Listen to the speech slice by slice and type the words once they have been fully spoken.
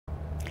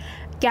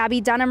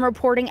Gabby Dunham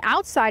reporting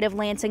outside of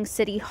Lansing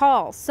City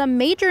Hall. Some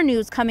major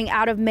news coming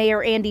out of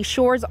Mayor Andy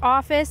Schor's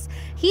office.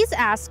 He's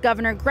asked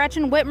Governor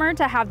Gretchen Whitmer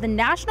to have the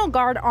National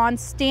Guard on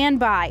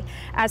standby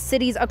as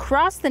cities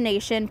across the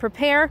nation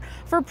prepare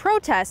for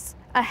protests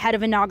ahead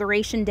of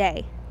Inauguration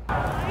Day. We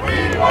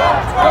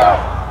want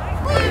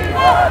Trump! We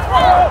want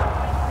Trump!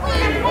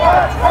 We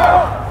want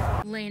Trump!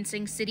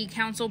 Lansing City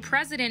Council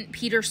President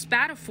Peter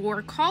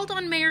Spatafor called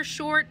on Mayor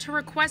Schor to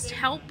request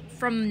help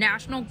from the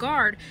National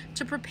Guard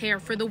to prepare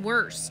for the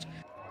worst.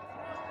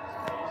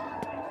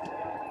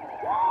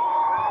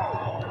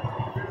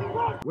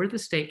 We're the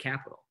state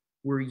capital.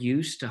 We're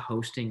used to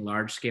hosting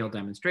large-scale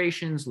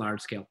demonstrations,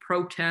 large-scale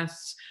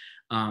protests,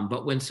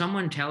 but when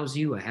someone tells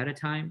you ahead of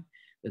time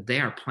that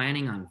they are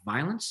planning on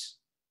violence,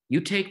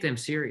 you take them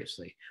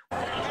seriously.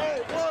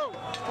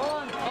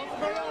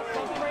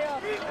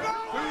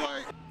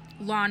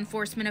 Law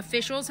enforcement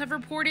officials have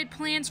reported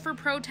plans for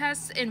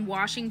protests in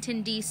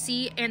Washington,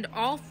 D.C. and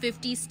all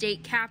 50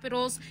 state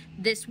capitals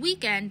this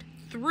weekend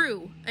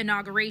through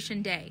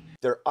Inauguration Day.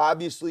 They're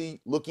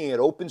obviously looking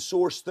at open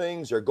source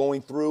things. They're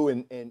going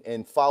through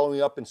and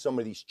following up in some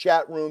of these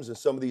chat rooms and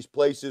some of these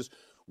places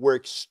where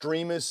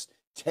extremists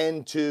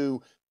tend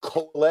to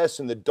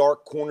coalesce in the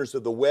dark corners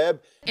of the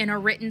web. In a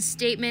written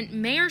statement,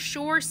 Mayor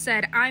Schor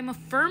said, "I'm a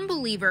firm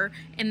believer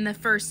in the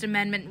First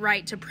Amendment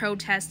right to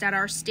protest at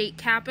our state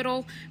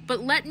capitol,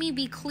 but let me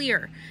be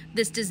clear,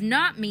 this does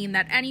not mean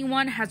that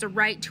anyone has a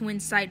right to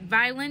incite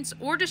violence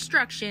or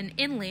destruction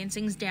in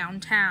Lansing's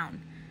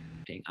downtown."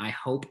 I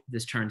hope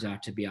this turns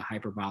out to be a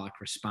hyperbolic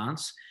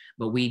response,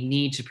 but we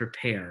need to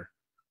prepare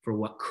for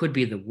what could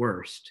be the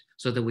worst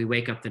so that we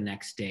wake up the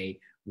next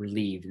day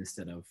relieved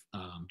instead of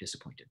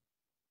disappointed.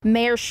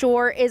 Mayor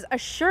Schor is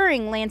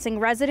assuring Lansing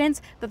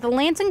residents that the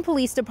Lansing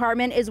Police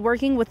Department is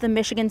working with the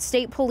Michigan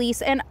State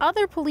Police and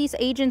other police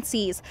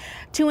agencies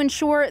to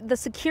ensure the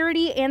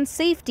security and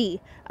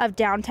safety of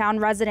downtown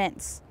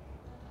residents.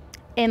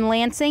 In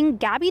Lansing,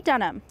 Gabby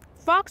Dunham,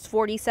 Fox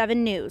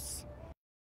 47 News.